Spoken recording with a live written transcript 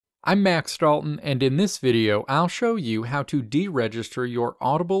I'm Max Dalton, and in this video, I'll show you how to deregister your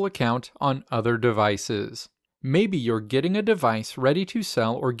Audible account on other devices. Maybe you're getting a device ready to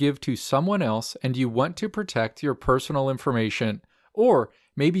sell or give to someone else and you want to protect your personal information. Or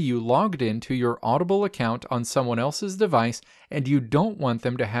maybe you logged into your Audible account on someone else's device and you don't want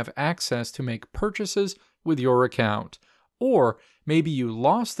them to have access to make purchases with your account. Or maybe you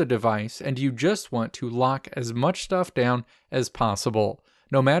lost the device and you just want to lock as much stuff down as possible.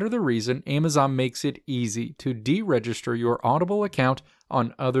 No matter the reason, Amazon makes it easy to deregister your Audible account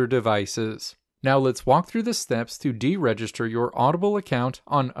on other devices. Now let's walk through the steps to deregister your Audible account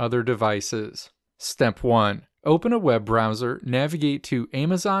on other devices. Step 1. Open a web browser, navigate to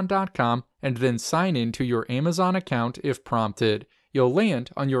Amazon.com, and then sign in to your Amazon account if prompted. You'll land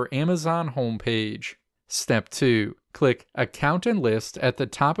on your Amazon homepage. Step 2. Click Account and List at the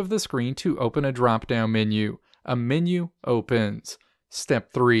top of the screen to open a drop-down menu. A menu opens.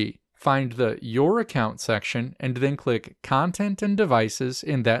 Step 3. Find the Your Account section and then click Content and Devices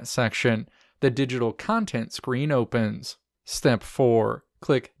in that section. The digital content screen opens. Step 4.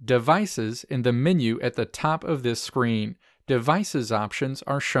 Click Devices in the menu at the top of this screen. Devices options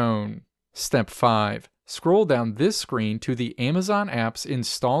are shown. Step 5. Scroll down this screen to the Amazon Apps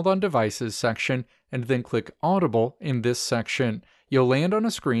Installed on Devices section and then click Audible in this section. You'll land on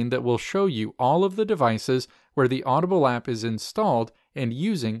a screen that will show you all of the devices where the Audible app is installed and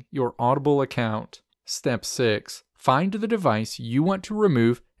using your Audible account. Step 6. Find the device you want to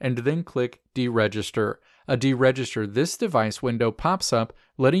remove and then click Deregister. A Deregister This Device window pops up,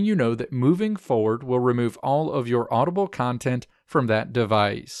 letting you know that moving forward will remove all of your Audible content from that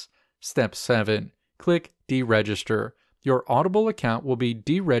device. Step 7. Click Deregister. Your Audible account will be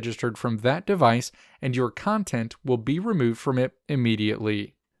deregistered from that device and your content will be removed from it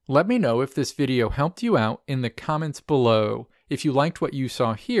immediately. Let me know if this video helped you out in the comments below. If you liked what you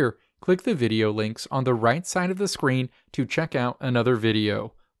saw here, click the video links on the right side of the screen to check out another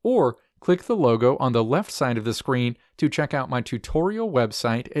video. Or click the logo on the left side of the screen to check out my tutorial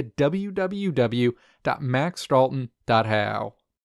website at www.maxdalton.how.